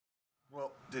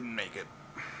didn't make it.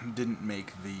 Didn't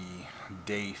make the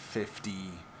day 50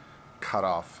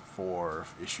 cutoff for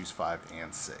issues 5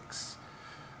 and 6.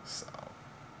 So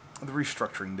the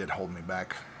restructuring did hold me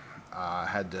back. I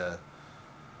had to,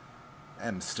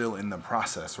 and still in the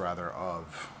process rather,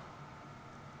 of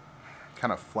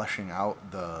kind of fleshing out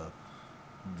the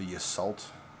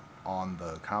assault on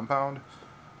the compound.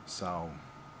 So,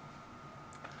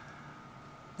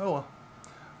 oh well.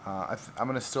 I'm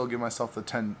gonna still give myself the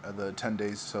 10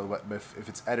 days. So if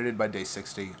it's edited by day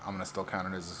 60, I'm gonna still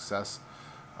count it as a success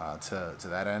to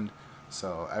that end.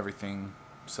 So everything.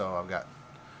 So I've got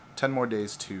 10 more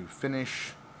days to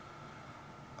finish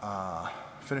the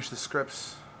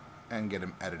scripts and get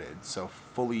them edited. So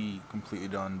fully, completely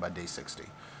done by day 60.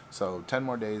 So 10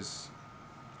 more days.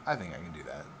 I think I can do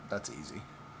that. That's easy.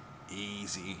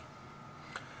 Easy.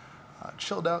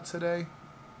 Chilled out today.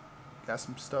 Got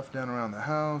some stuff done around the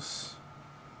house.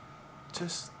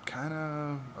 Just kind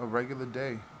of a regular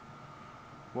day.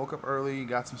 Woke up early,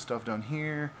 got some stuff done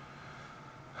here.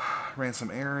 Ran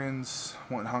some errands.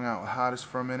 Went and hung out with Hottest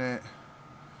for a minute.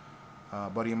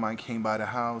 A buddy of mine came by the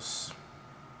house.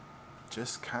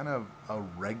 Just kind of a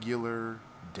regular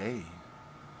day.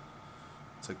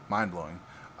 It's like mind-blowing.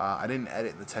 I didn't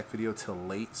edit the tech video till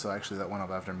late, so actually that went up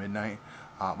after midnight.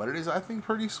 But it is, I think,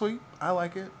 pretty sweet. I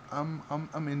like it. I'm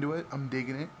into it. I'm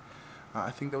digging it.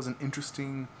 I think that was an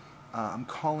interesting. I'm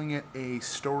calling it a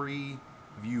story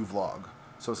view vlog.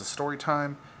 So it's a story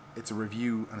time, it's a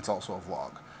review, and it's also a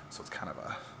vlog. So it's kind of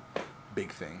a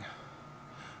big thing.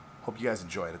 Hope you guys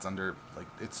enjoy it. It's under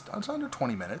it's under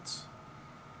 20 minutes,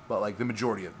 but like the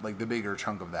majority of the bigger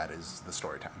chunk of that is the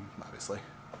story time, obviously.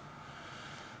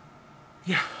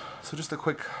 Yeah, so just a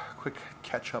quick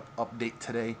catch-up update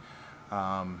today.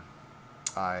 I'm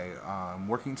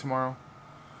working tomorrow,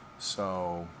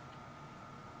 so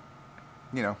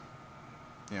gotta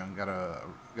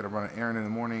run an errand in the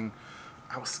morning.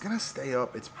 I was gonna stay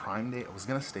up. It's Prime Day. I was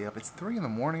gonna stay up. It's 3 in the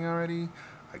morning already.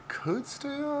 I could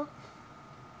stay up.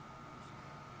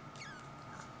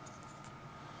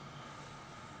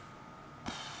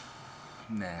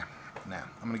 Nah.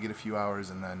 I'm gonna get a few hours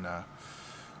and then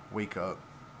wake up,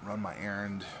 run my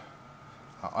errand.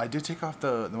 I did take off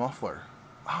the muffler.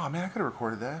 Oh man, I could have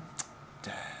recorded that.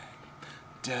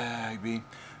 Dag, B.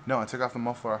 No, I took off the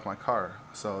muffler off my car.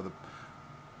 So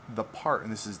the part,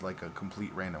 and this is like a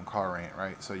complete random car rant,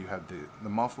 right? So you have the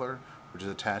muffler, which is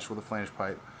attached with a flange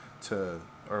pipe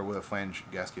or with a flange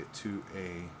gasket to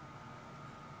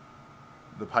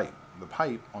the pipe. The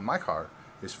pipe on my car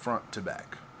is front to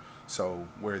back. So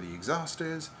where the exhaust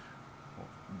is, well,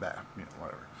 back,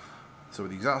 whatever. So where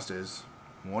the exhaust is,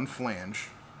 one flange,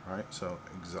 right? So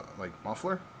like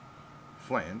muffler,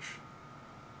 flange,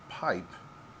 pipe,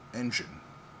 engine,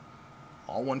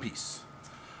 all one piece.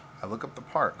 I look up the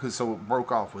part because what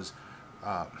broke off was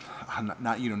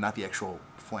not the actual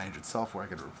flange itself where I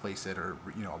could replace it or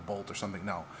a bolt or something.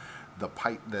 No, the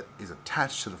pipe that is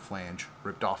attached to the flange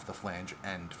ripped off the flange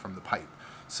end from the pipe.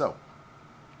 So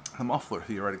the muffler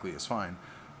theoretically is fine,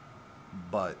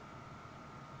 but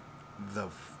the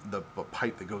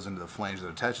pipe that goes into the flange that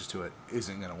attaches to it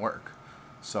isn't going to work.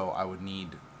 So I would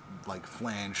need like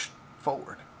flange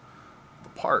forward. The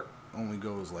part only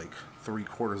goes like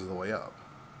 3/4 of the way up.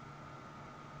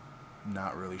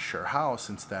 Not really sure how,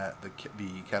 since that the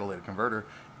catalytic converter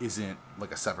isn't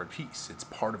like a separate piece. It's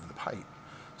part of the pipe.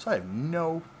 So I have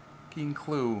no fucking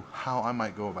clue how I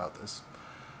might go about this.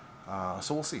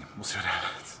 So we'll see. We'll see what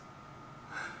happens.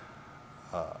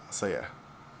 So yeah,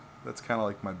 that's kind of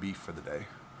like my beef for the day.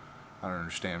 I don't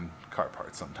understand car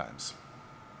parts sometimes.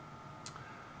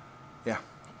 Yeah,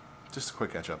 just a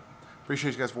quick catch up.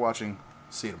 Appreciate you guys for watching.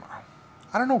 See you tomorrow.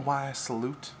 I don't know why I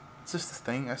salute. It's just a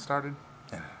thing I started.